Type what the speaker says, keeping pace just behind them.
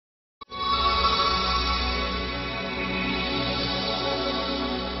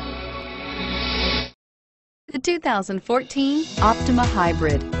2014 Optima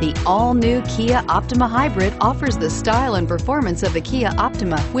Hybrid. The all-new Kia Optima Hybrid offers the style and performance of the Kia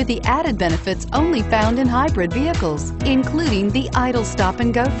Optima with the added benefits only found in hybrid vehicles, including the idle stop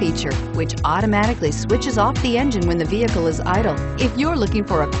and go feature, which automatically switches off the engine when the vehicle is idle. If you're looking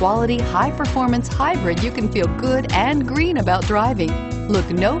for a quality, high-performance hybrid you can feel good and green about driving, look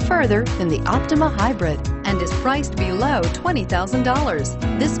no further than the Optima Hybrid and is priced below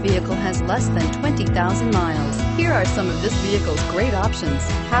 $20,000. This vehicle has less than 20,000 miles. Here are some of this vehicle's great options: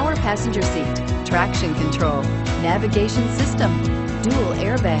 power passenger seat, traction control, navigation system, dual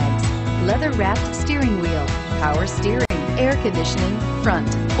airbags, leather-wrapped steering wheel, power steering, air conditioning, front,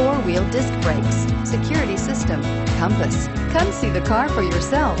 four-wheel disc brakes, security system, compass. Come see the car for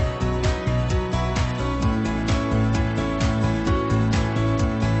yourself.